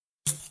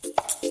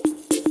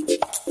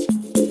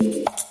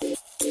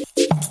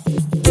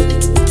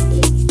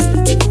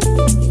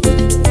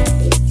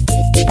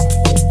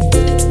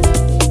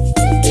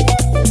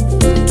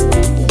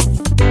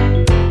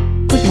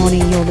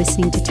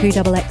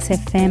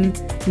2XXFM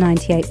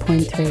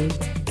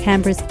 98.3,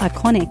 Canberra's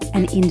iconic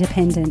and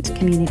independent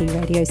community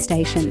radio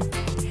station.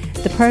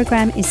 The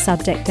program is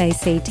Subject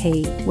ACT,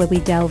 where we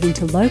delve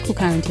into local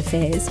current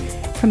affairs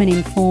from an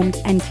informed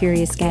and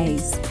curious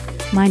gaze.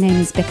 My name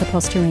is Becca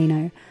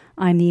Postorino.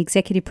 I'm the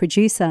executive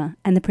producer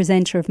and the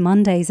presenter of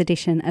Monday's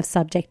edition of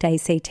Subject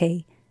ACT.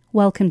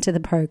 Welcome to the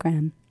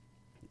program.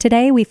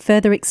 Today we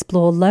further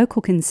explore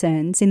local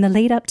concerns in the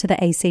lead up to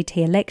the ACT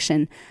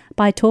election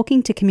by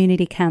talking to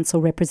Community Council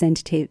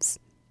representatives.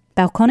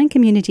 Belconnen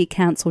Community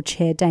Council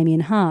Chair Damien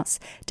Haas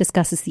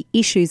discusses the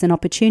issues and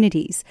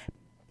opportunities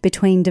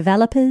between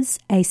developers,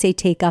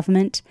 ACT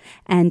government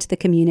and the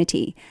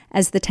community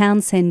as the town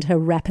centre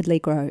rapidly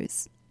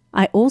grows.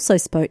 I also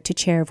spoke to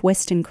Chair of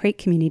Western Creek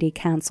Community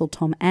Council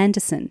Tom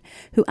Anderson,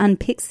 who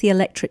unpicks the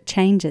electorate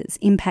changes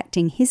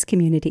impacting his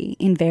community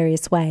in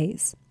various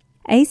ways.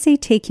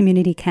 ACT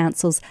community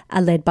councils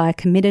are led by a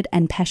committed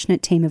and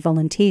passionate team of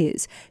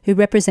volunteers who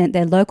represent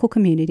their local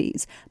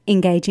communities,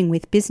 engaging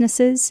with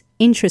businesses,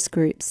 interest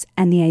groups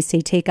and the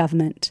ACT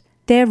government.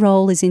 Their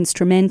role is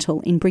instrumental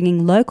in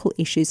bringing local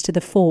issues to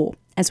the fore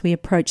as we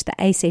approach the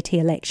ACT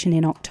election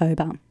in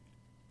October.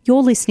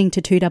 You're listening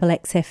to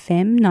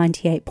 2XXFM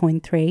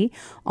 98.3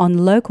 on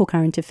local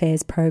current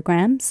affairs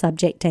program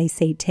Subject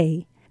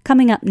ACT.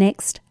 Coming up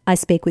next, I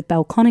speak with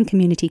Belconnen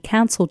Community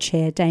Council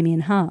Chair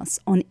Damien Haas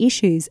on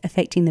issues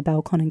affecting the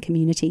Belconnen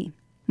community.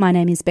 My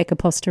name is Becca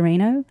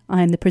Postorino.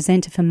 I am the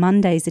presenter for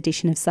Monday's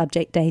edition of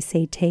Subject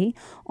ACT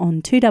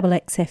on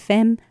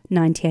 2XXFM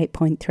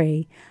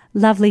 98.3.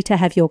 Lovely to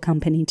have your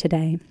company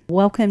today.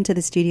 Welcome to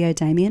the studio,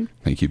 Damien.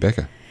 Thank you,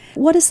 Becca.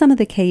 What are some of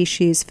the key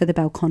issues for the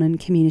Belconnen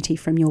community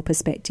from your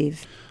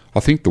perspective? I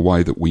think the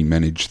way that we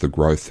manage the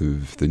growth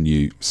of the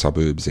new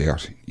suburbs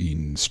out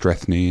in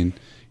Strathnairn,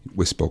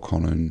 West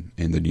Belconnen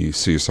and the new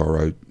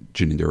CSIRO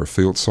Ginninderra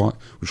field site,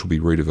 which will be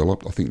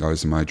redeveloped, I think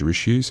those are major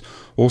issues.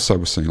 Also,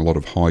 we're seeing a lot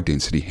of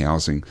high-density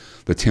housing.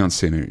 The town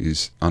centre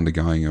is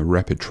undergoing a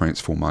rapid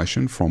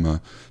transformation from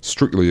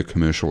strictly a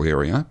commercial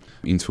area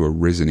into a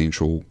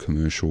residential,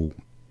 commercial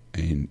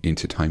and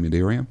entertainment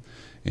area.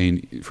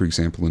 And, for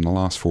example, in the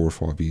last 4 or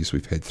 5 years,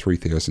 we've had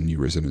 3,000 new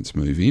residents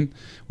move in.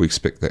 We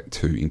expect that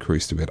to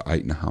increase to about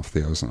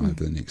 8,500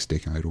 over the next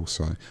decade or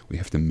so. We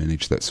have to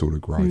manage that sort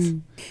of growth.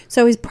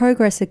 So is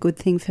progress a good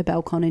thing for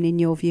Belconnen in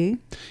your view?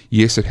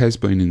 Yes, it has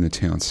been in the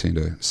town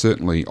centre.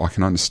 Certainly, I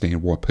can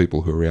understand why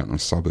people who are out in the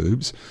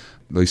suburbs,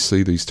 they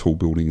see these tall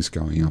buildings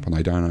going up and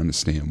they don't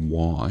understand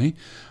why.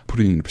 Put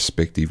it into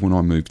perspective, when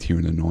I moved here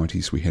in the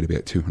 90s, we had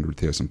about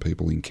 200,000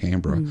 people in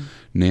Canberra.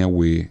 Now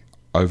we're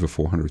over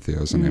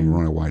 400,000 and we're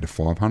on our way to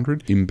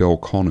 500. In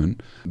Belconnen,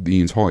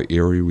 the entire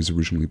area was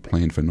originally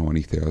planned for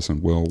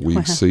 90,000. Well, we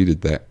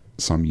exceeded that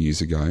some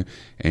years ago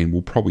and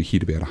we'll probably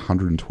hit about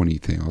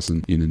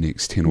 120,000 in the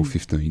next 10 or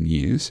 15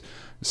 years.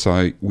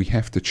 So we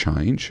have to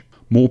change.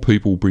 More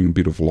people bring a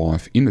bit of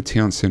life. In the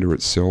town centre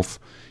itself,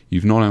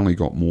 you've not only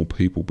got more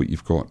people, but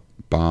you've got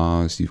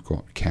bars, you've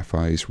got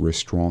cafes,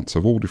 restaurants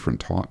of all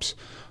different types.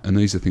 And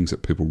these are things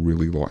that people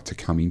really like to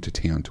come into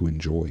town to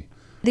enjoy.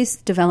 This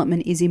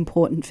development is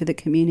important for the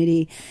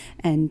community,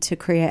 and to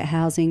create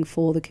housing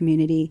for the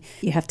community,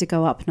 you have to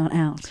go up, not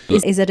out.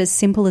 Is it as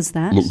simple as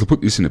that? Look, to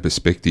put this into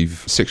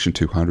perspective, Section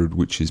 200,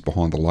 which is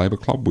behind the Labor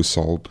Club, was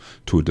sold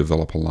to a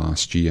developer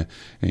last year,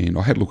 and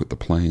I had a look at the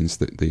plans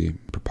that they're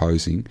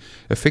proposing.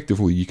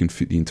 Effectively, you can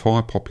fit the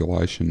entire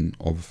population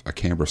of a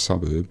Canberra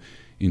suburb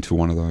into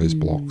one of those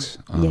blocks.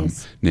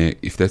 Yes. Now,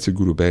 if that's a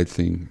good or bad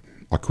thing,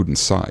 I couldn't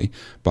say,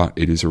 but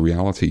it is a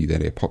reality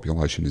that our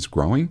population is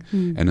growing,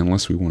 and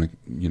unless we want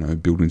to,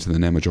 build into the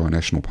Namatjira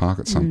National Park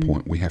at some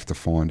point, we have to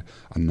find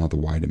another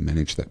way to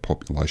manage that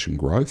population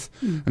growth.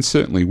 And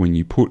certainly when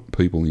you put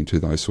people into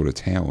those sort of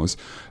towers,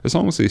 as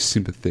long as they're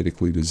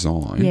sympathetically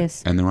designed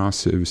and there are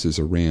services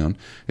around,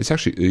 it's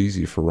actually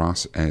easier for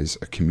us as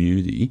a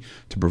community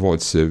to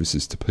provide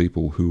services to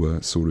people who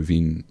are sort of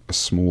in a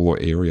smaller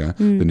area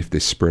than if they're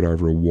spread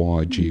over a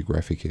wide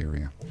geographic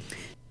area.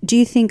 Do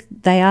you think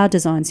they are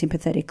designed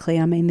sympathetically?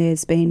 I mean,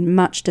 there's been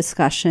much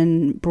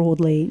discussion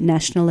broadly,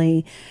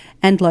 nationally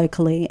and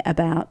locally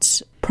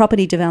about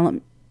property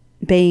development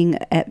being,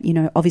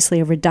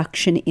 obviously a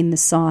reduction in the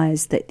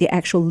size, the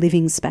actual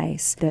living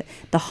space,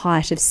 the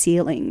height of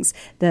ceilings,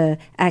 the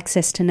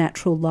access to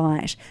natural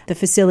light, the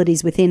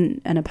facilities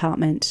within an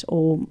apartment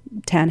or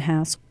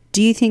townhouse.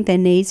 Do you think there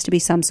needs to be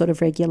some sort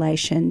of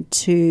regulation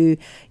to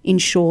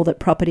ensure that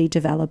property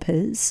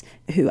developers,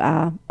 who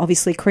are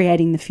obviously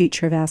creating the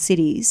future of our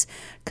cities,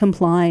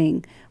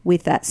 complying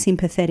with that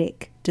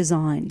sympathetic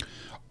design?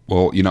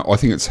 Well, I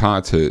think it's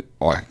hard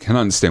I can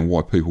understand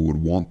why people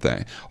would want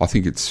that. I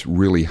think it's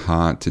really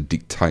hard to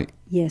dictate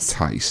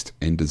taste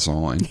and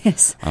design.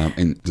 Yes.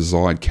 And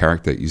desired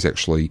character is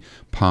actually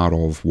part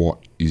of what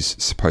is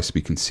supposed to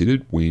be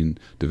considered when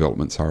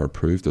developments are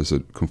approved. Does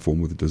it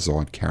conform with the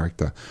desired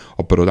character?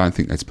 But I don't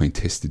think that's been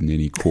tested in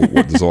any court,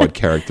 what desired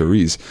character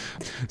is.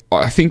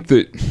 I think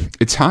that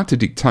it's hard to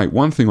dictate.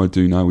 One thing I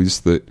do know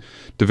is that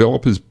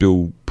developers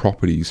build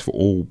properties for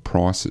all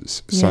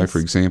prices. Yes. So, for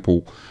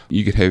example,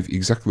 you could have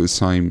exactly the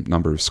same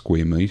number of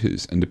square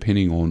metres, and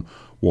depending on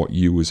what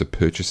you as a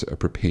purchaser are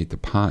prepared to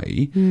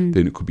pay,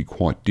 then it could be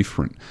quite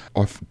different.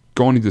 I've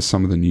gone into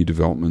some of the new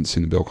developments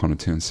in the Belconnen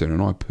Town Centre,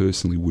 and I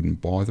personally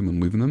wouldn't buy them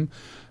and live in them.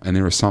 And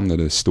there are some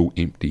that are still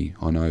empty.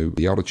 I know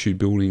the Altitude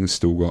building has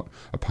still got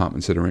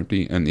apartments that are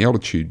empty, and the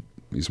Altitude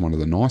is one of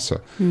the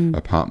nicer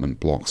apartment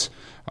blocks.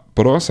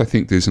 But I also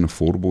think there's an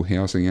affordable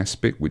housing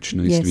aspect which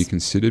needs to be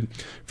considered.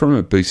 From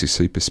a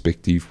BCC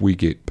perspective, we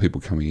get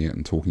people coming out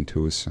and talking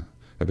to us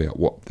about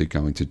what they're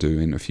going to do.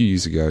 And a few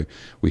years ago,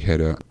 we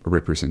had a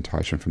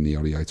representation from the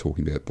LDA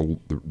talking about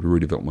the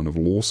redevelopment of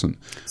Lawson.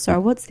 Sorry,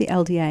 what's the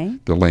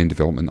LDA? The Land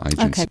Development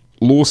Agency. Okay.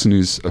 Lawson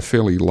is a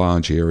fairly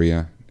large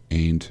area,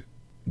 and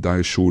they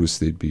assured us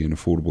there'd be an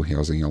affordable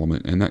housing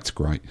element, and that's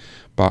great.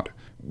 But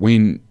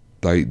when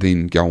they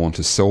then go on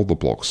to sell the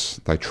blocks,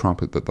 they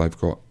trumpet that they've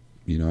got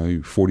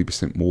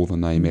 40% more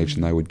than they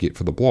imagine they would get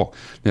for the block.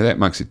 Now, that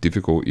makes it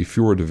difficult. If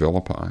you're a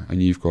developer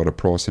and you've got a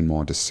price in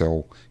mind to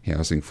sell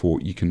housing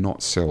for, you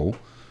cannot sell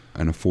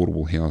an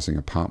affordable housing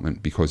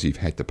apartment because you've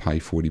had to pay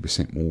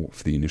 40% more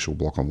for the initial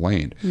block of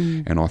land.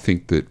 And I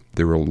think that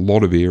there are a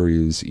lot of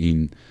areas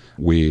in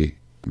where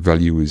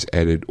value is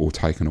added or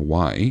taken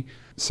away,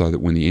 so that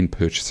when the end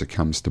purchaser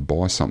comes to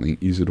buy something,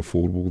 is it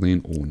affordable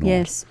then or not?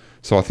 Yes.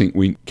 So I think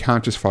we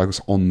can't just focus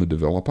on the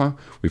developer.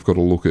 We've got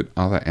to look at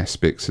other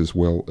aspects as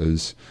well.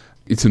 As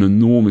it's an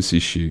enormous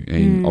issue,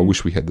 and I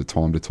wish we had the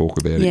time to talk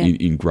about it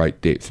in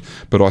great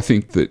depth. But I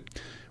think that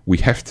we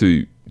have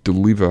to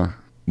deliver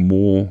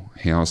more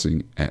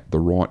housing at the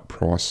right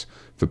price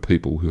for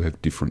people who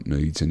have different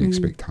needs and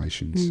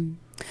expectations.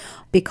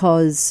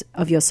 Because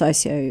of your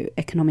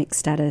socio-economic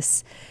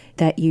status,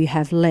 that you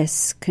have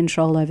less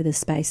control over the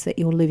space that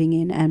you're living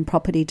in, and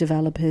property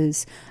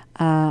developers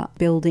are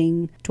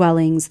building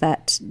dwellings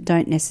that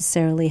don't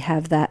necessarily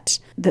have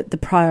the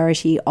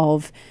priority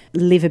of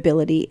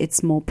livability.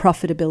 It's more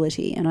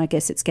profitability, and I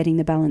guess it's getting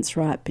the balance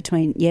right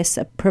between, yes,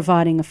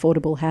 providing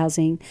affordable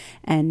housing,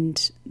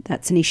 and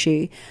that's an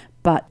issue,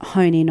 but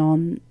hone in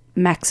on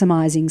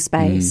maximising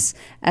space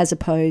as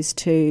opposed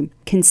to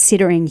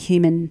considering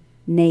human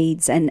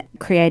needs and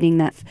creating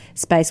that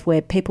space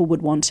where people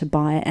would want to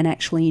buy it and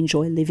actually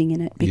enjoy living in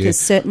it, because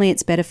certainly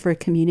it's better for a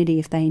community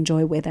if they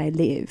enjoy where they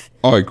live.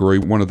 I agree.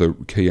 One of the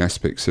key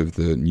aspects of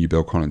the new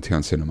Belconnen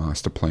Town Centre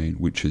Master Plan,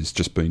 which has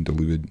just been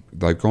delivered,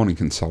 they've gone and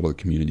consulted the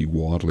community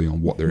widely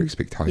on what their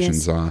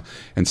expectations are,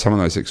 and some of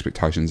those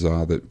expectations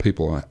are that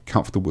people are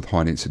comfortable with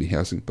high density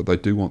housing, but they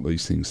do want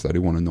these things. They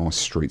do want a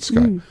nice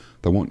streetscape.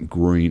 They want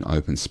green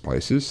open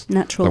spaces.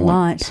 Natural light. They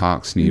want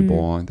parks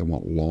nearby. They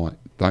want light.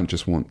 They don't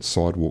just want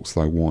sidewalks,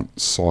 they want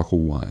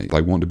cycleways.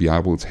 They want to be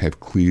able to have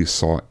clear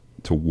sight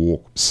to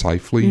walk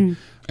safely.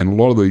 And a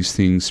lot of these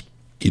things,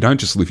 you don't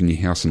just live in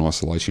your house in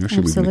isolation, you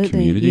actually live in a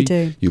community. You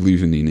do. You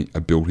live in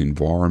a built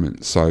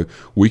environment. So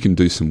we can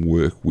do some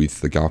work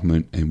with the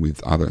government and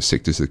with other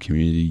sectors of the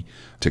community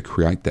to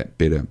create that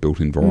better built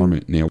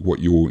environment. Now,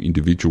 what your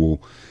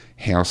individual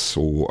house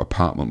or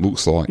apartment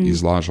looks like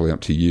is largely up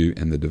to you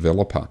and the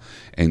developer.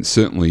 And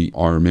certainly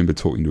I remember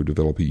talking to a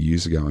developer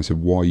years ago and I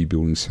said, why are you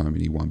building so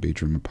many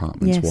one-bedroom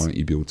apartments? Why don't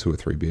you build 2 or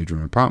 3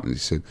 bedroom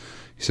apartments? He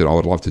said, I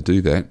would love to do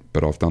that,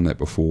 but I've done that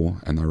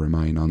before and they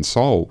remain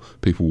unsold.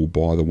 People will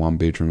buy the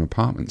one-bedroom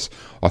apartments.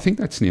 I think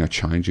that's now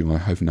changing. I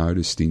have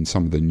noticed in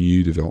some of the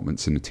new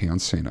developments in the town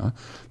centre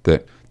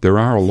that there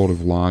are a lot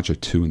of larger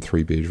 2 and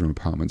 3 bedroom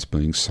apartments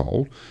being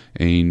sold,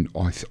 and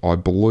I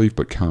believe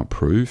but can't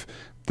prove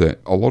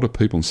that a lot of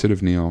people, instead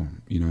of now,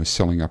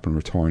 selling up and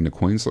retiring to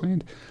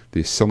Queensland,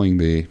 they're selling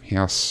their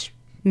house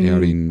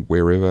out in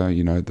wherever,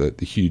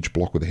 the huge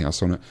block with a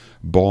house on it,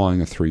 buying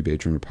a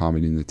 3-bedroom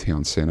apartment in the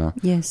town centre,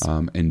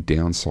 and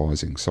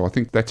downsizing. So I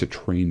think that's a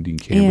trend in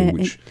Canberra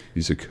which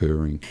is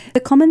occurring. The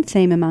common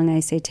theme among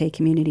ACT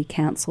community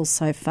councils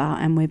so far,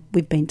 and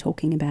we've been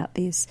talking about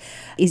this,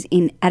 is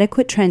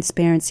inadequate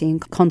transparency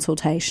and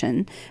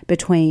consultation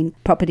between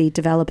property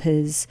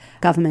developers,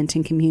 government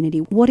and community.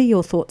 What are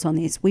your thoughts on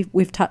this?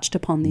 We've touched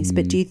upon this,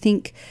 but do you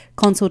think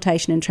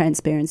consultation and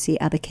transparency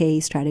are the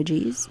key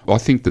strategies? I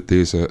think that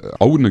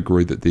I wouldn't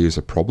agree that there's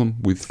a problem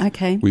with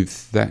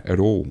that at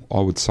all. I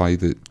would say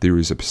that there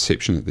is a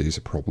perception that there's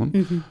a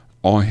problem.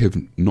 I have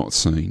not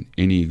seen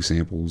any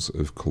examples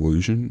of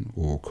collusion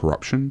or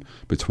corruption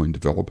between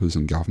developers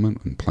and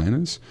government and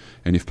planners,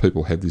 and if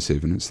people have this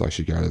evidence, they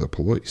should go to the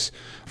police.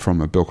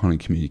 From a Belconnen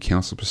Community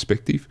Council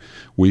perspective,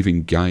 we've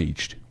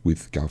engaged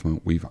with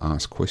government, we've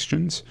asked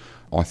questions.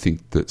 I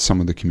think that some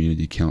of the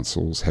community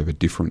councils have a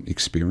different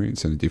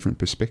experience and a different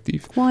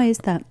perspective. Why is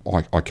that?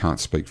 I can't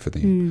speak for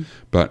them.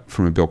 But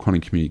from a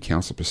Belconnen Community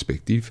Council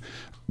perspective,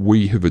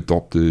 we have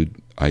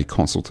adopted a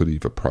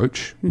consultative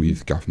approach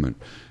with government.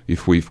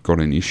 If we've got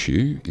an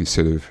issue,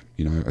 instead of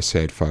a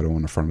sad photo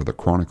on the front of the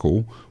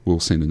Chronicle, we'll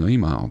send an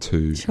email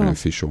to an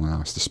official and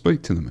ask to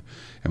speak to them,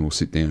 and we'll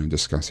sit down and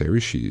discuss our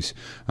issues.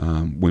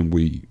 When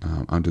we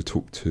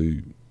undertook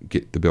to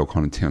get the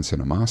Belconnen Town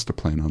Centre Master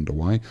Plan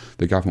underway,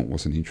 the government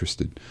wasn't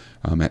interested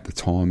at the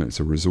time. It's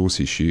a resource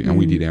issue, and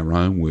we did our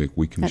own work.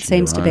 We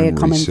commissioned our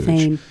own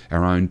research,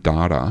 our own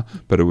data,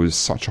 but it was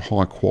such a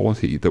high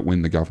quality that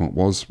when the government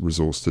was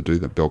resourced to do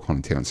the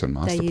Belconnen Town Centre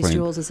Master Plan, they used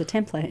yours as a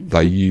template.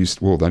 They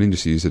didn't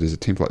just use it as a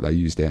template, they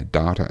used our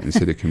data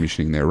instead of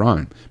commissioning their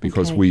own,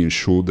 because we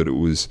ensured that it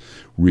was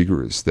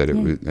rigorous, that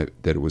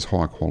it was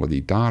high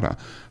quality data.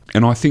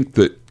 And I think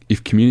that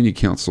if community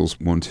councils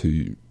want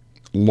to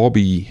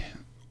lobby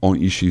on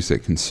issues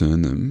that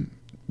concern them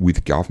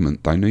with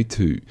government, they need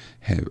to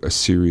have a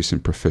serious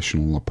and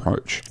professional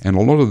approach. And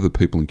a lot of the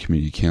people in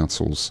community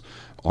councils,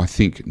 I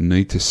think,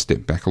 need to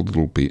step back a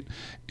little bit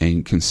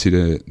and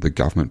consider the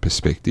government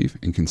perspective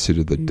and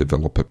consider the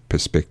developer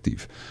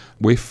perspective.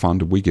 We're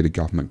funded, we get a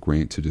government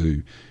grant to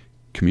do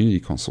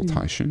community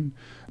consultation,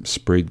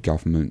 spread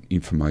government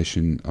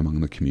information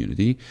among the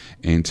community,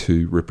 and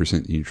to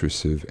represent the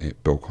interests of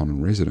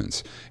Belconnen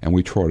residents. And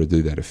we try to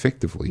do that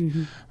effectively.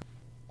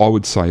 I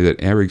would say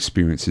that our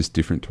experience is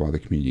different to other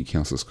community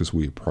councils because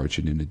we approach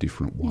it in a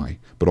different way.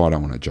 But I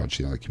don't want to judge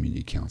the other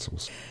community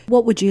councils.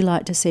 What would you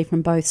like to see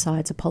from both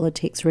sides of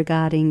politics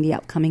regarding the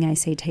upcoming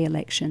ACT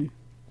election?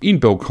 In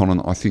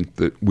Belconnen, I think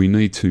that we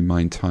need to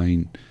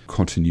maintain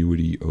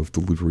continuity of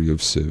delivery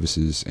of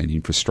services and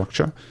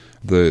infrastructure.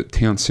 The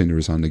town centre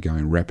is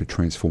undergoing rapid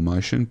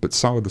transformation, but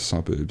so are the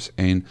suburbs.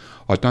 And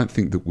I don't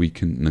think that we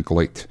can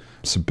neglect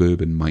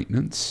suburban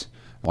maintenance.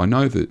 I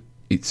know that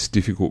it's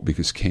difficult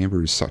because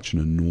Canberra is such an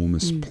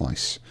enormous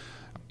place,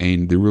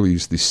 and there really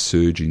is this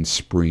surge in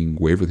spring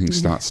where everything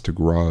starts to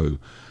grow.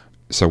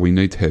 So we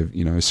need to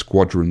have,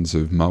 squadrons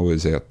of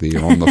mowers out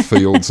there on the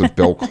fields of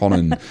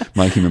Belconnen,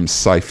 making them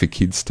safe for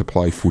kids to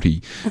play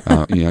footy,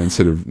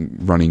 instead of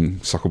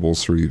running soccer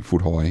balls through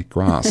foot-high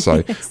grass.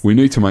 So we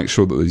need to make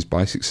sure that these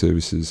basic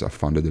services are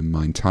funded and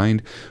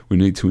maintained. We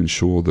need to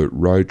ensure that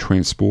road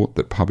transport,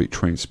 that public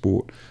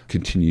transport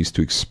continues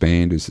to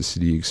expand as the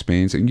city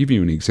expands. And give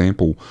you an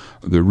example,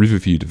 the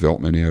Riverview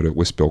development out at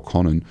West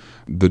Belconnen,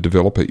 the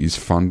developer is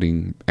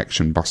funding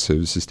Action bus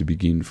services to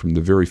begin from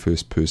the very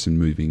first person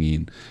moving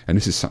in. And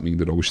this is something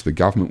that I wish the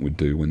government would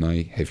do when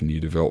they have new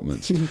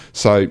developments.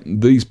 So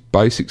these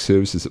basic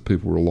services that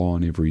people rely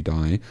on every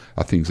day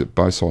are things that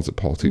both sides of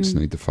politics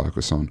need to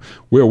focus on.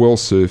 We're well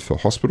served for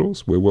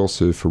hospitals. We're well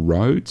served for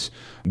roads.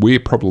 We're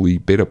probably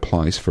better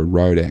placed for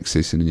road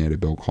access in and out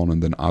of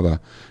Belconnen than other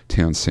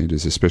town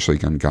centres, especially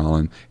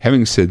Gungahlin.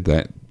 Having said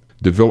that,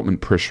 development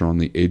pressure on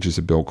the edges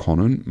of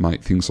Belconnen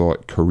make things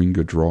like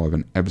Coringa Drive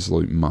an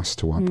absolute must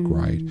to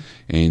upgrade.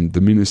 And the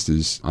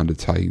minister's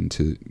undertaken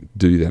to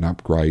do that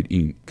upgrade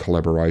in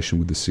collaboration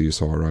with the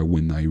CSIRO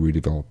when they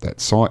redevelop that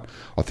site.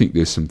 I think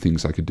there's some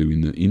things they could do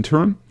in the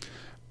interim.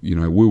 We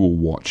will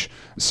watch.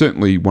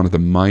 Certainly one of the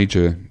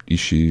major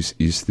issues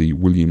is the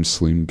William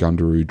Slim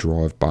Gundaroo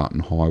Drive Barton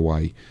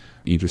Highway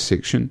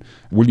intersection.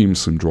 William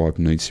Slim Drive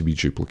needs to be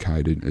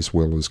duplicated as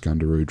well as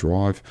Gundaroo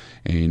Drive,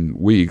 and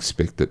we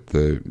expect that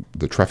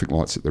the traffic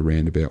lights at the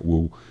roundabout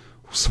will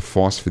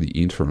suffice for the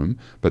interim,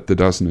 but there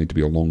does need to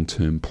be a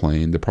long-term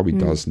plan. There probably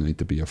does need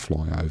to be a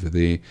flyover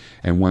there,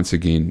 and once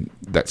again,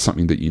 that's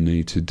something that you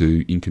need to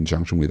do in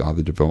conjunction with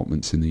other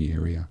developments in the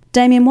area.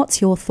 Damien, what's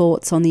your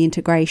thoughts on the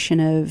integration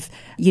of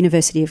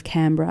University of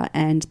Canberra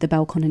and the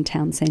Belconnen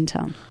Town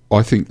Centre?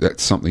 I think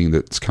that's something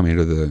that's come out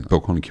of the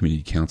Belconnen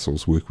Community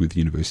Council's work with the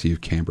University of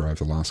Canberra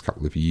over the last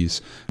couple of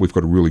years. We've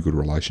got a really good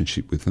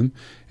relationship with them,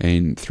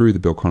 and through the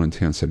Belconnen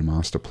Town Centre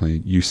Master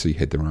Plan, UC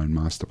had their own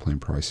master plan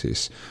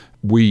process.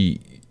 We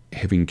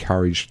have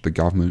encouraged the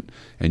government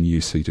and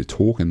UC to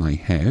talk, and they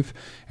have.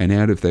 And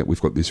out of that,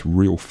 we've got this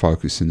real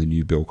focus in the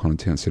new Belconnen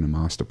Town Centre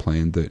Master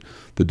Plan that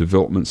the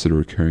developments that are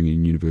occurring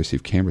in University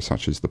of Canberra,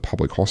 such as the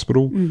public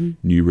hospital,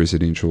 new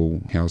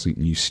residential housing,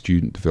 new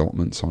student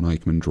developments on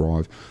Aikman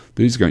Drive,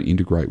 these are going to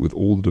integrate with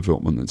all the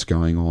development that's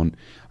going on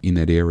in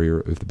that area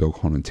of the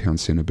Belconnen Town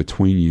Centre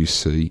between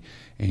UC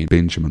and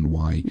Benjamin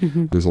Way.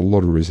 There's a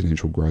lot of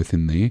residential growth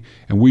in there,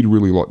 and we'd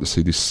really like to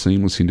see this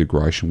seamless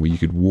integration where you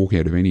could walk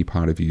out of any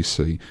part of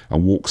UC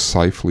and walk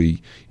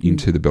safely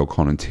into the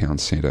Belconnen Town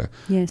Centre.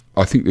 Yes.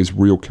 I think there's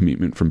real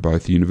commitment from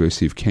both the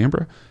University of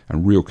Canberra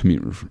and real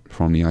commitment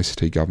from the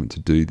ACT government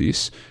to do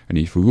this. And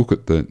if we look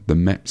at the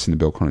maps in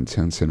the Belconnen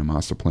Town Centre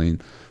Master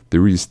Plan,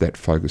 there is that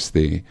focus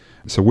there.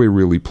 So we're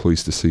really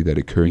pleased to see that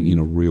occurring in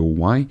a real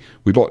way.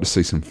 We'd like to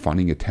see some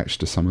funding attached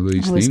to some of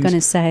these things. I was going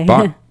to say.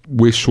 But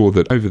we're sure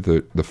that over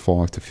the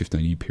 5 to 15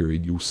 year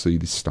period, you'll see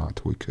this start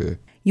to occur.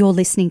 You're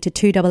listening to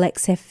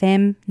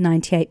 2XXFM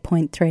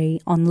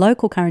 98.3 on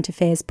Local Current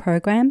Affairs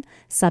program,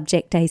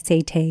 Subject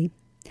ACT.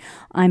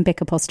 I'm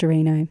Becca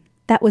Postorino.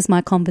 That was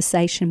my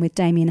conversation with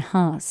Damien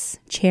Haas,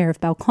 Chair of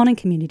Belconnen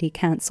Community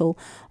Council,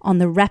 on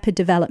the rapid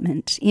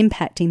development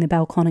impacting the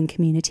Belconnen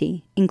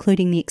community,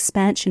 including the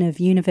expansion of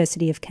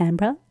University of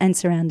Canberra and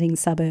surrounding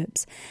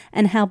suburbs,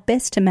 and how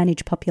best to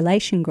manage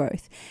population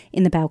growth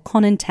in the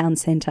Belconnen town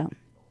centre.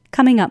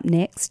 Coming up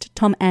next,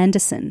 Tom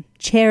Anderson,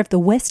 Chair of the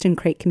Western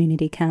Creek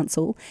Community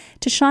Council,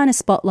 to shine a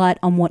spotlight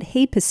on what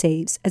he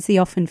perceives as the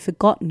often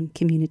forgotten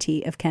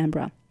community of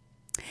Canberra.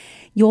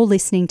 You're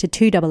listening to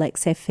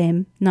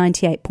 2XXFM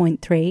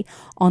 98.3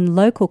 on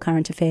local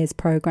current affairs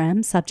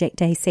program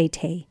Subject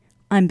ACT.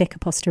 I'm Becca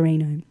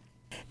Postorino.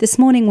 This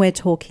morning we're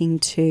talking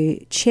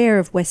to Chair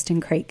of Western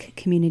Creek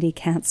Community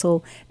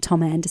Council,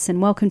 Tom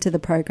Anderson. Welcome to the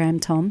program,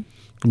 Tom.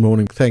 Good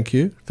morning. Thank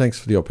you. Thanks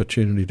for the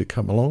opportunity to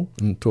come along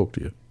and talk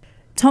to you.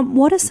 Tom,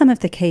 what are some of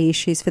the key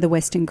issues for the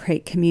Western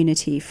Creek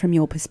community from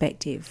your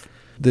perspective?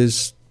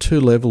 There's two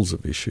levels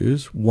of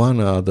issues.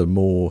 One are the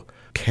more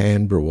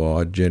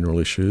Canberra-wide general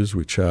issues,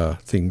 which are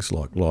things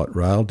like light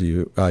rail.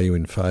 Are you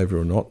in favour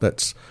or not?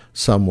 That's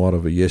somewhat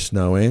of a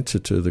yes-no answer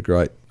to the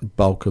great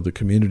bulk of the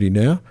community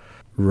now.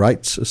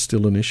 Rates are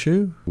still an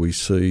issue. We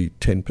see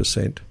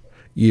 10%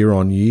 year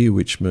on year,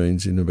 which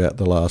means in about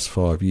the last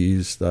 5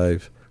 years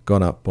they've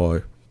gone up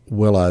by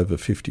well over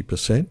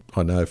 50%.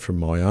 I know from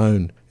my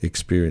own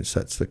experience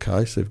that's the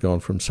case. They've gone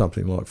from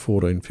something like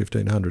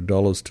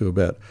 $1,400 to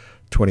about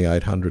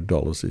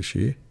 $2,800 this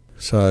year.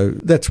 So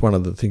that's one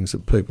of the things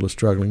that people are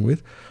struggling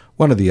with.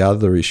 One of the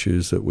other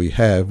issues that we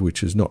have,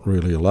 which is not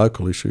really a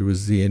local issue,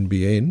 is the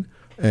NBN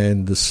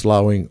and the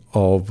slowing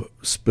of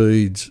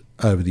speeds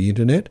over the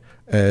internet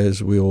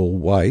as we all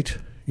wait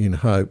in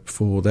hope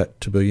for that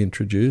to be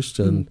introduced.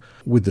 And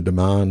with the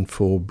demand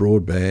for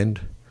broadband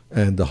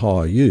and the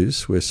higher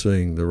use, we're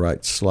seeing the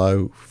rates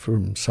slow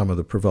from some of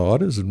the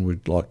providers, and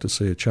we'd like to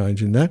see a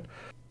change in that.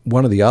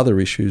 One of the other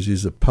issues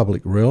is the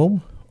public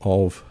realm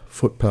of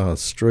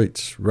footpaths,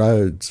 streets,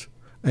 roads,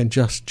 and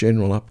just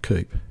general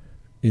upkeep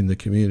in the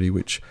community,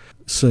 which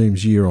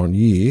seems year on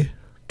year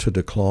to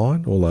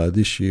decline, although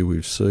this year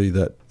we see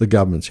that the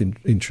government's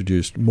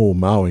introduced more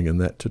mowing and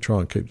that to try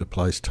and keep the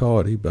place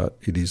tidy, but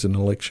it is an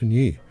election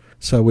year.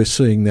 So we're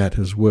seeing that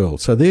as well.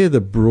 So they're the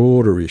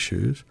broader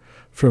issues.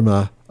 From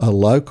a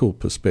local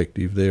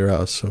perspective, there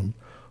are some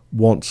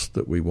wants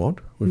that we want.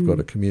 We've got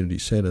a community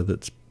centre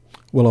that's,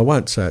 well, I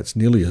won't say it's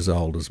nearly as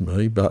old as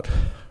me, but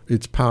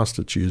it's past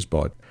its use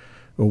by.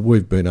 Well,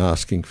 we've been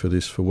asking for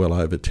this for well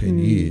over 10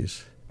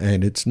 years,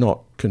 and it's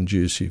not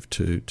conducive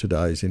to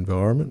today's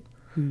environment.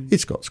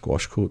 It's got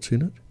squash courts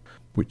in it,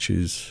 which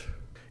is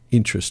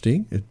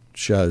interesting. It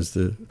shows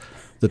the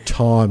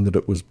time that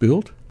it was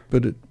built,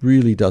 but it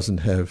really doesn't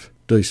have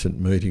decent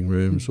meeting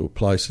rooms or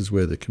places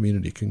where the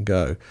community can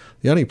go.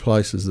 The only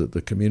places that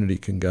the community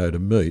can go to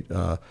meet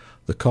are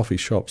the coffee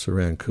shops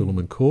around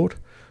Coolman Court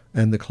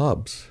and the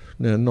clubs.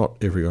 Now, not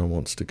everyone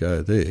wants to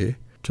go there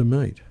to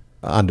meet.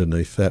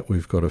 Underneath that,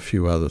 we've got a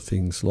few other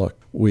things, like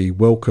we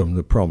welcome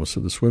the promise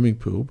of the swimming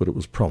pool, but it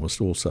was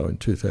promised also in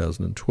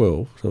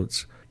 2012, so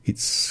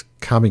it's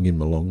coming in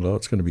Molonglo.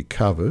 It's going to be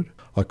covered.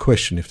 I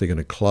question if they're going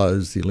to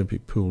close the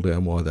Olympic pool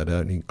down, why they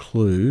don't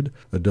include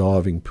a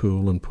diving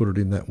pool and put it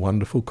in that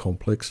wonderful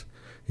complex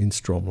in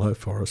Stromlo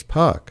Forest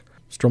Park.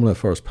 Stromlo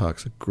Forest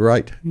Park's a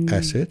great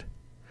asset,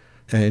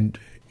 and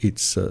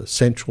it's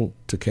central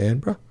to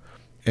Canberra.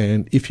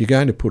 And if you're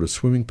going to put a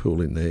swimming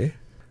pool in there,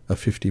 a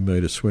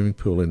 50-metre swimming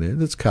pool in there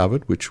that's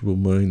covered, which will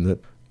mean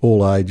that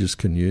all ages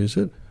can use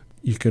it,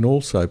 you can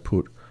also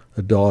put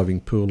a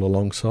diving pool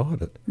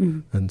alongside it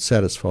and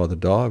satisfy the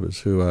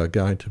divers who are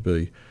going to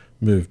be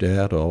moved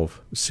out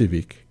of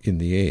Civic in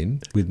the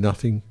end with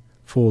nothing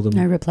for them.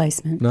 No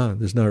replacement. No,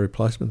 there's no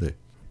replacement there.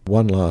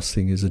 One last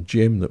thing is a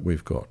gem that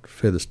we've got,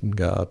 Featherston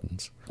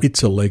Gardens.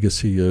 It's a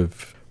legacy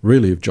of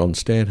John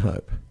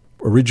Stanhope.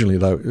 Originally,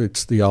 though,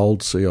 it's the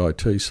old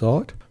CIT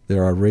site.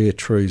 There are rare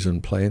trees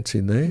and plants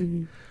in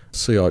there.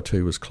 CIT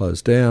was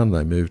closed down,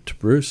 they moved to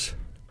Bruce,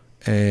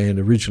 and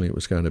originally it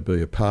was going to be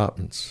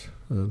apartments.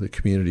 The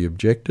community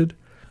objected.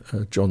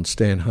 John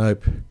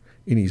Stanhope,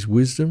 in his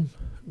wisdom,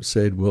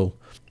 said, well,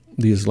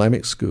 the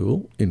Islamic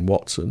school in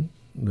Watson,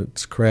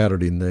 that's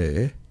crowded in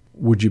there,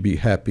 would you be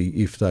happy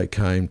if they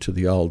came to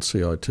the old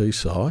CIT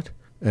site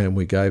and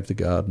we gave the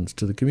gardens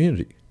to the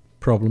community?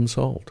 Problem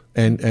solved.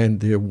 And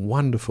they're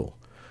wonderful.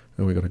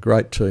 And we've got a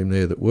great team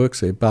there that works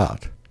there,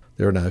 but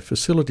there are no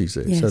facilities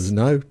there. Yes. So there's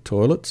no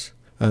toilets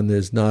and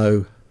there's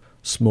no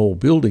small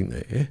building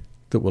there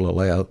that will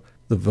allow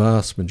the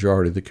vast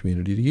majority of the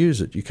community to use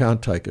it. You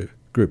can't take a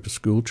group of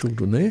school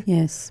children there.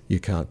 Yes. You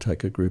can't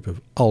take a group of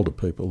older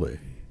people there.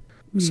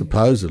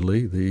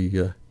 Supposedly,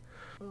 the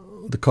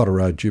Cotter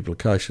Road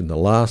duplication, the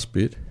last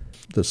bit,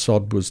 the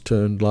sod was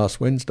turned last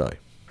Wednesday.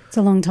 It's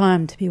a long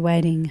time to be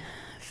waiting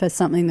for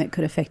something that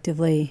could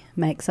effectively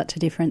make such a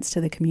difference to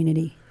the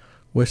community.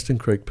 Western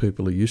Creek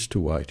people are used to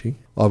waiting.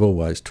 I've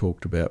always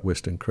talked about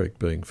Western Creek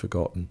being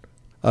forgotten,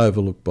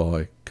 overlooked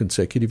by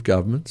consecutive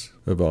governments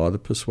of either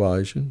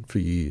persuasion for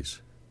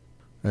years.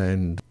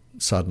 And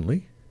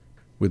suddenly,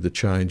 with the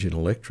change in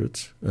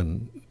electorates,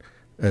 and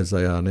as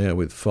they are now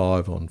with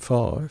 5 on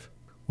 5,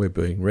 we're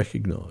being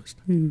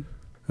recognised. And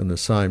the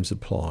same's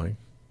applying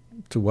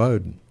to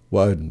Woden.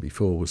 Woden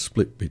before was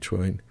split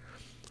between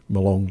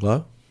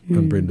Molonglo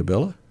and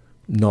Brindabella.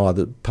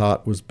 Neither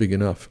part was big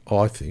enough,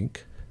 I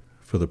think,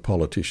 for the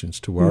politicians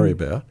to worry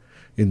about,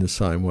 in the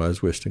same way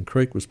as Western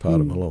Creek was part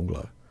of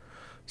Molonglo.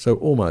 So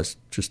almost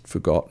just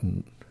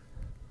forgotten.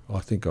 I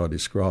think I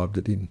described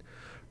it in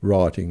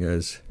writing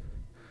as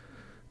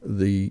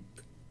the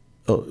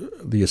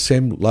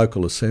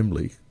local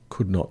assembly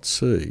could not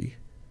see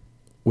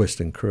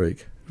Western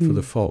Creek for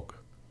the fog.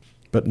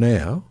 But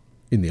now,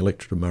 in the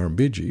electorate of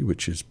Murrumbidgee,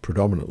 which is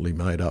predominantly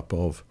made up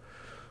of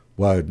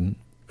Woden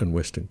and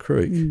Western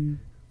Creek,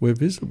 we're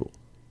visible.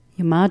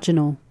 You're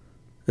marginal.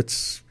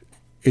 It's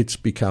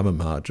become a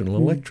marginal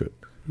electorate.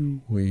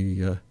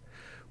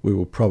 We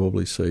will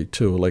probably see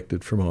 2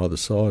 elected from either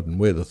side, and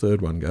where the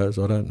third one goes,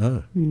 I don't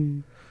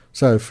know.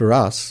 So for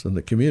us and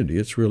the community,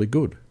 it's really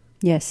good.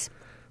 Yes.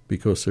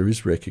 Because there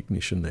is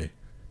recognition there.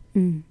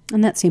 And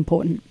that's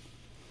important.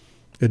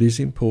 It is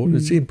important.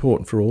 It's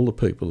important for all the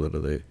people that are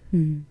there.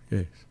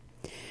 Yes.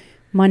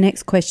 My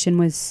next question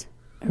was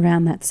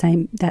around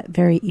that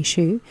very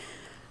issue.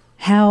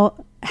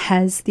 How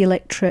has the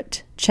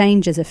electorate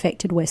changes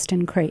affected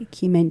Western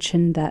Creek? You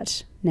mentioned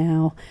that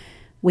now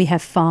we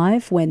have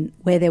 5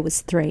 where there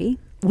was 3.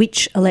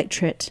 Which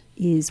electorate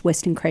is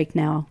Western Creek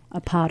now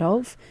a part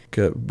of?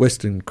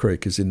 Western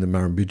Creek is in the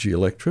Murrumbidgee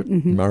electorate.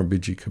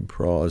 Murrumbidgee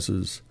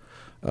comprises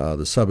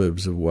the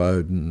suburbs of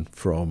Woden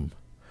from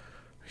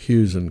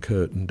Hughes and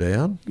Curtin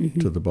down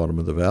to the bottom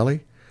of the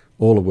valley,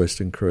 all of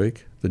Western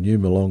Creek, the new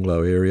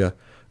Molonglo area,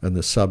 and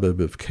the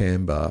suburb of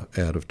Canberra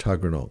out of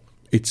Tuggeranong.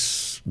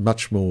 It's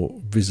much more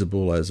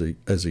visible as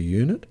a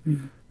unit,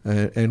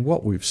 and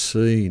what we've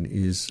seen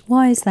is...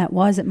 Why is that?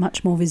 Why is it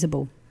much more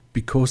visible?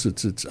 Because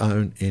it's its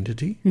own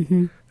entity,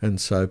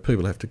 and so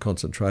people have to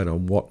concentrate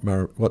on what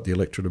the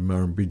electorate of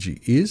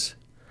Murrumbidgee is,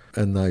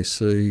 and they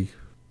see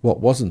what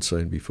wasn't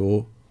seen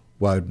before,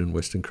 Woden and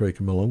Western Creek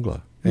and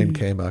Molonglo, and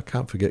Canberra.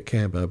 Can't forget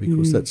Canberra,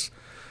 because that's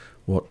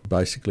what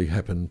basically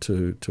happened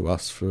to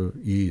us for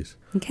years.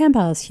 And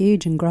Canberra's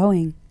huge and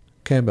growing.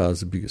 Canberra's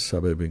the biggest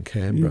suburb in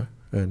Canberra,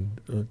 and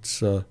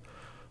it's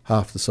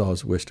half the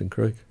size of Western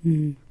Creek.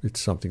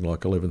 It's something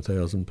like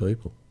 11,000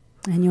 people.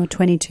 And you're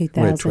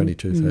 22,000. We're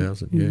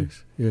 22,000,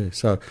 yes. Yeah.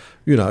 So,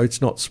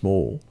 it's not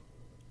small,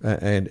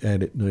 and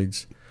it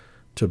needs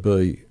to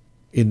be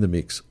in the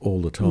mix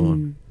all the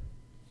time.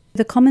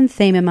 The common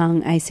theme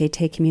among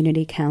ACT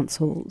community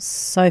councils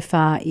so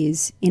far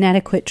is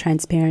inadequate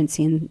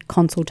transparency and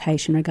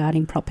consultation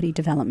regarding property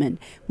development.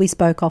 We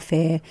spoke off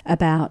air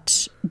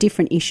about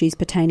different issues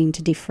pertaining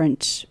to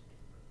different...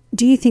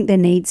 Do you think there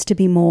needs to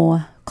be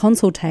more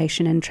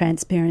consultation and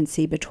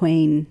transparency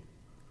between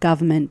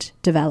government,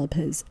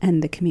 developers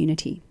and the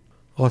community?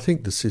 I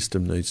think the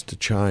system needs to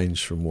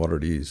change from what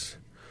it is.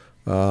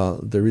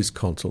 There is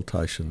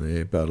consultation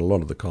there, but a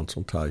lot of the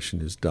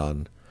consultation is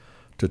done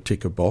to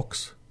tick a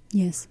box.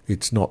 Yes.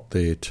 It's not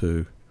there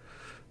to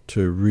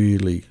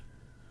really,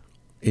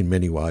 in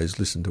many ways,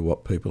 listen to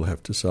what people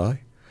have to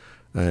say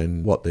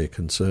and what their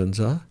concerns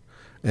are.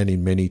 And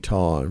in many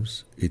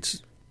times,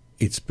 it's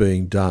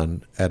being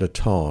done at a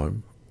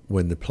time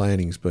when the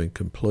planning's been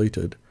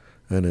completed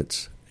and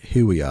it's,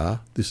 here we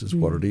are, this is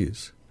what it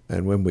is.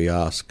 And when we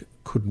ask,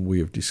 couldn't we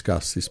have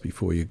discussed this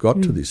before you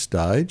got to this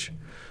stage,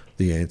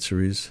 the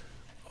answer is,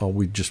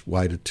 we just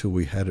waited till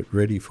we had it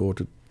ready for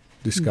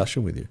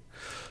discussion with you.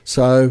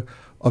 So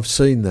I've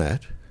seen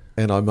that,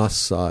 and I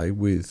must say,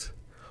 with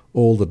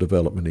all the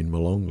development in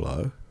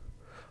Molonglo,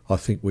 I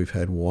think we've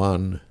had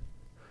one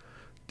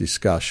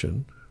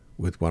discussion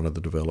with one of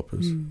the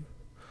developers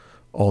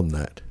on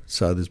that.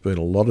 So there's been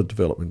a lot of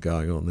development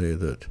going on there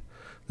that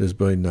there's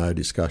been no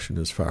discussion,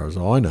 as far as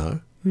I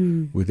know,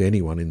 with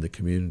anyone in the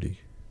community.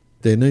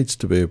 There needs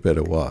to be a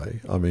better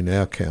way. I mean,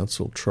 our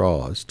council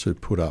tries to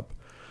put up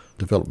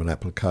development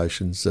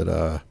applications that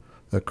are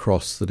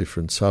across the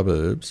different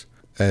suburbs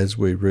as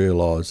we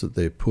realise that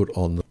they're put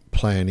on the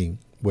planning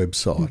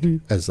website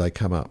as they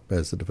come up,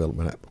 as the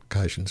development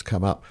applications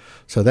come up.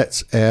 So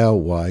that's our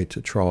way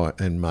to try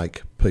and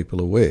make people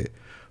aware.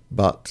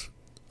 But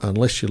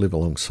unless you live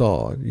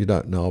alongside, you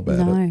don't know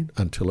about it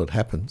until it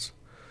happens.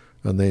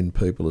 And then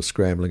people are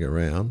scrambling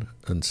around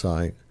and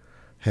saying,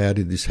 how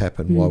did this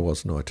happen? Why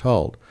wasn't I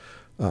told?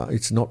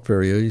 It's not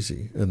very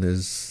easy. And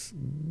there's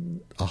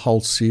a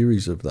whole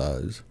series of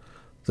those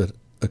that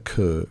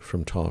occur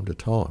from time to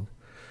time.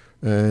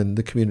 And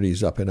the community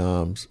is up in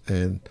arms,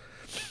 and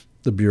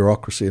the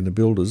bureaucracy and the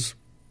builders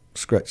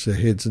scratch their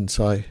heads and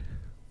say,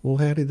 well,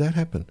 how did that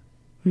happen?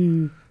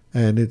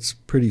 And it's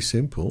pretty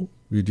simple.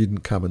 You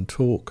didn't come and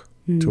talk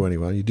to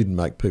anyone. You didn't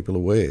make people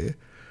aware.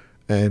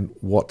 And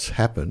what's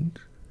happened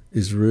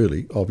is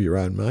really of your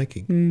own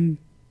making.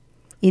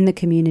 In the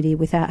community,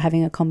 without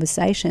having a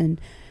conversation,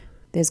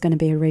 there's going to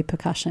be a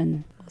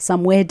repercussion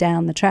somewhere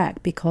down the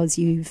track because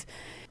you've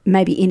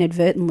maybe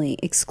inadvertently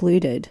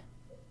excluded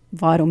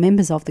vital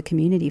members of the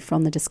community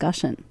from the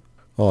discussion.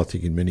 I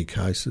think in many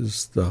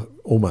cases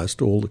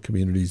almost all the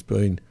community's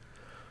been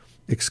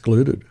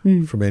excluded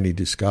from any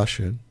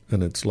discussion,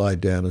 and it's laid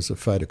down as a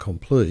fait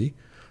accompli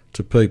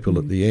to people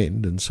at the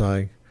end and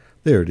saying,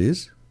 there it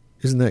is,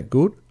 isn't that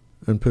good?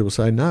 And people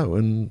say no,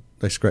 and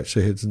they scratch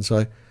their heads and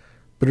say,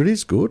 but it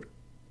is good.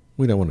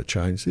 We don't want to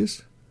change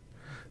this.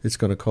 It's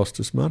going to cost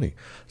us money.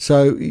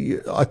 So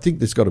I think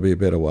there's got to be a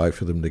better way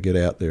for them to get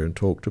out there and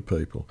talk to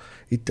people.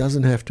 It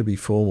doesn't have to be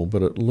formal,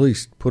 but at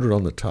least put it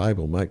on the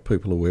table, make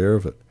people aware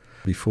of it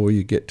before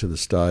you get to the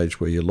stage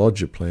where you lodge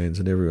your plans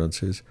and everyone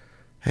says,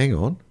 hang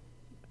on,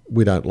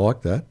 we don't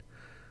like that.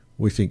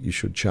 We think you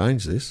should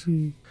change this.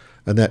 And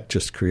that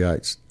just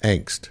creates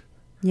angst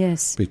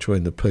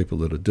between the people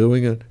that are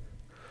doing it,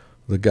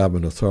 the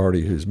government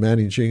authority who's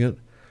managing it,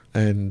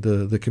 and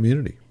the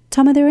community.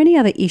 Tom, are there any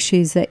other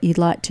issues that you'd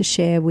like to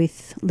share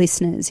with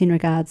listeners in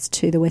regards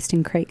to the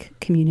Western Creek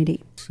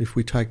community? If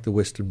we take the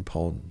Western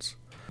Ponds,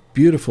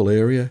 beautiful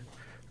area,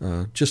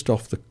 just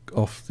off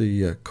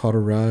the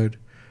Cotter Road.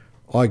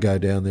 I go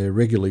down there,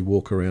 regularly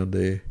walk around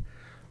there.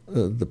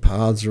 The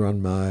paths are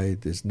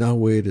unmade. There's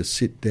nowhere to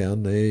sit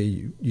down there.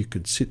 You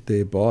could sit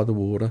there by the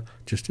water,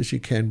 just as you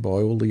can by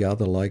all the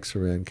other lakes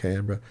around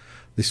Canberra.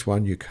 This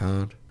one you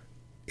can't.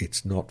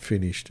 It's not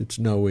finished. It's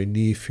nowhere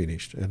near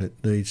finished, and it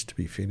needs to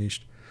be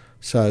finished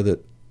so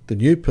that the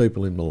new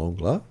people in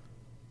Molongla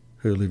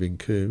who live in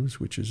Coombs,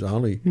 which is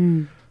only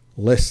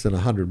less than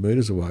 100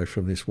 metres away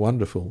from this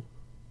wonderful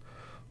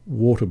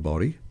water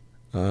body,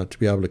 to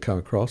be able to come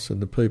across,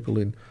 and the people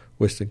in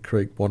Western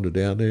Creek wander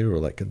down there, or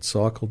they can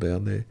cycle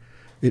down there.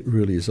 It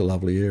really is a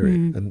lovely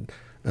area,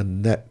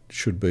 and that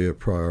should be a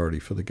priority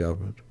for the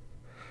government.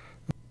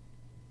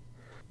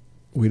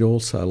 We'd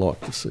also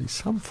like to see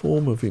some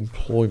form of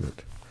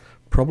employment,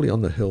 probably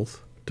on the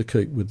health, to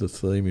keep with the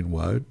theme in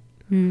Woad,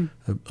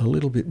 a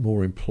little bit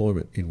more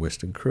employment in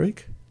Western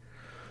Creek,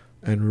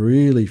 and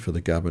really for the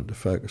government to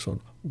focus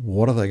on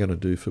what are they going to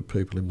do for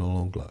people in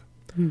Molongla.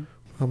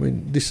 I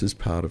mean, this is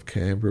part of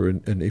Canberra,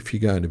 and if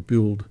you're going to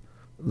build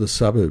the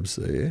suburbs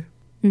there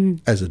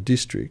as a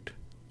district,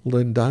 well,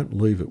 then don't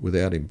leave it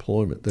without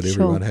employment that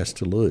everyone has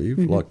to leave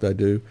like they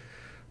do,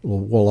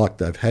 or like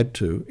they've had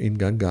to in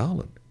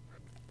Gungahlin.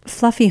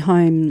 Fluffy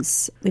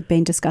homes, we've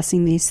been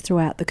discussing this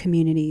throughout the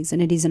communities,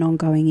 and it is an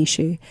ongoing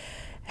issue.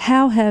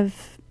 How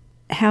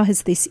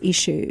has this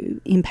issue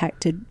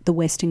impacted the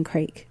Western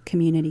Creek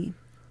community?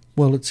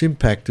 Well, it's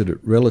impacted it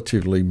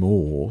relatively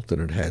more than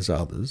it has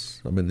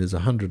others. I mean, there's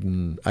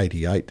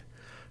 188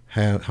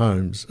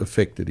 homes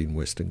affected in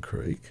Western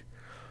Creek.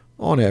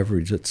 On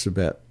average, it's a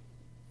bit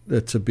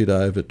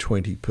over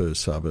 20 per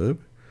suburb,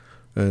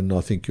 and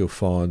I think you'll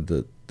find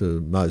that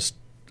the most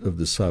of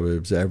the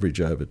suburbs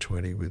average over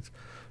 20, with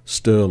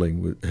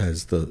Stirling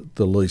has the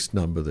least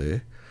number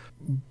there.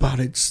 But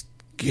it's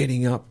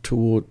getting up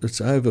toward, it's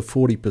over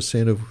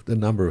 40% of the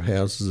number of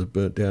houses have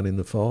burnt down in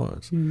the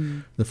fires.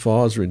 The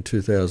fires were in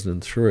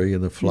 2003,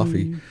 and the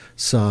Fluffy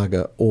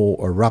saga all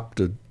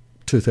erupted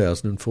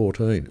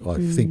 2014, I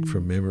think,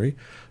 from memory.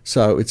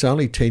 So it's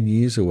only 10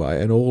 years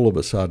away, and all of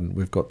a sudden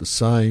we've got the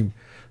same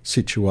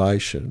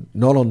situation,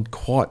 not on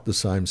quite the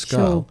same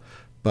scale,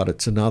 but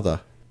it's another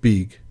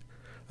big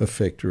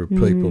effector of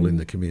people in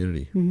the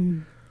community.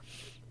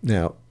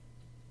 Now,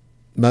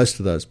 most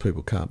of those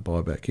people can't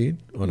buy back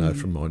in. I know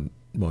from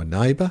my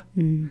neighbour,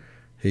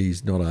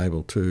 he's not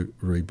able to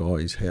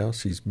rebuy his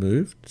house. He's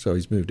moved, so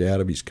he's moved out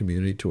of his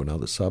community to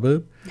another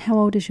suburb. How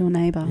old is your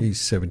neighbour?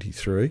 He's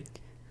 73.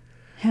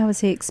 How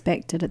is he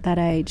expected at that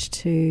age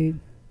to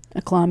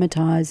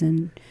acclimatise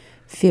and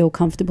feel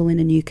comfortable in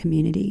a new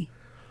community?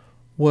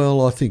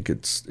 Well, I think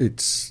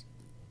it's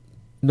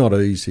not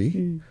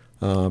easy,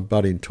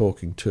 but in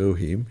talking to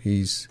him,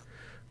 he's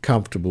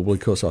comfortable,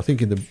 because I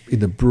think in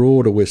the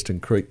broader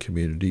Western Creek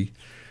community,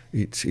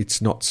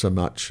 it's not so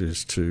much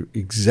as to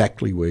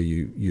exactly where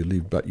you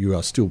live, but you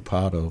are still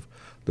part of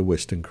the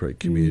Western Creek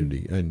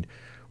community, and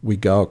we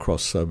go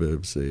across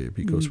suburbs there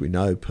because we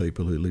know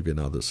people who live in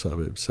other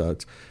suburbs. So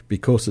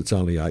because it's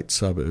only 8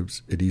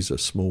 suburbs, it is a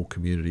small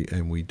community,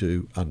 and we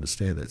do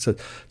understand that. So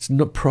it's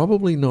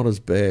probably not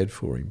as bad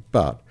for him,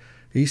 but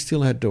he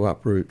still had to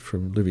uproot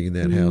from living in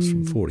that house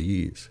for 40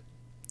 years.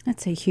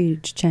 That's a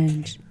huge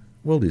change.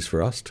 Well, it is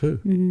for us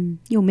too.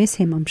 You'll miss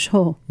him, I'm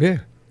sure. Yeah.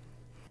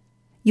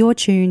 You're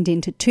tuned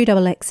into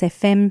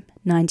 2XXFM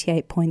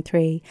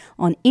 98.3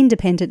 on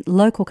independent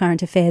local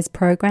current affairs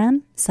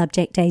program,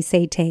 Subject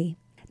ACT.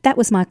 That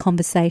was my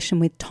conversation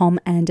with Tom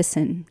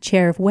Anderson,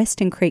 Chair of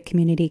Western Creek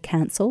Community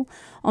Council,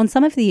 on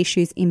some of the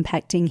issues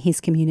impacting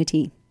his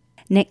community.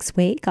 Next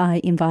week,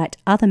 I invite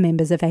other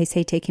members of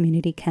ACT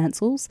community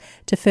councils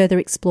to further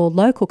explore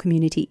local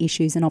community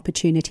issues and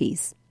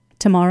opportunities.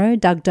 Tomorrow,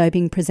 Doug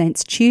Dobing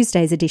presents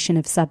Tuesday's edition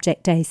of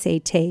Subject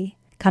ACT.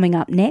 Coming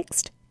up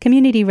next,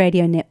 Community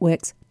Radio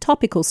Network's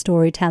topical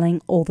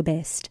storytelling, All the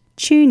Best.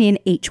 Tune in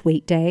each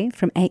weekday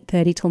from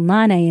 8:30 till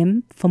 9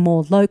 a.m. for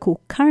more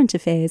local current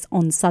affairs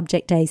on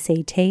Subject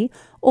ACT,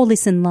 or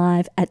listen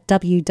live at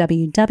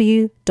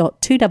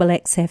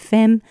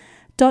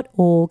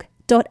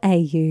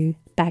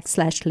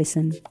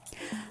www.2xxfm.org.au/listen.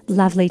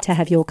 Lovely to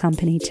have your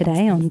company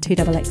today on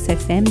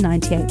 2XXFM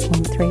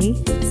 98.3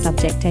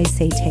 Subject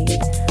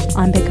ACT.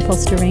 I'm Becca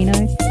Postorino.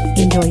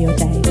 Enjoy your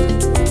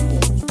day.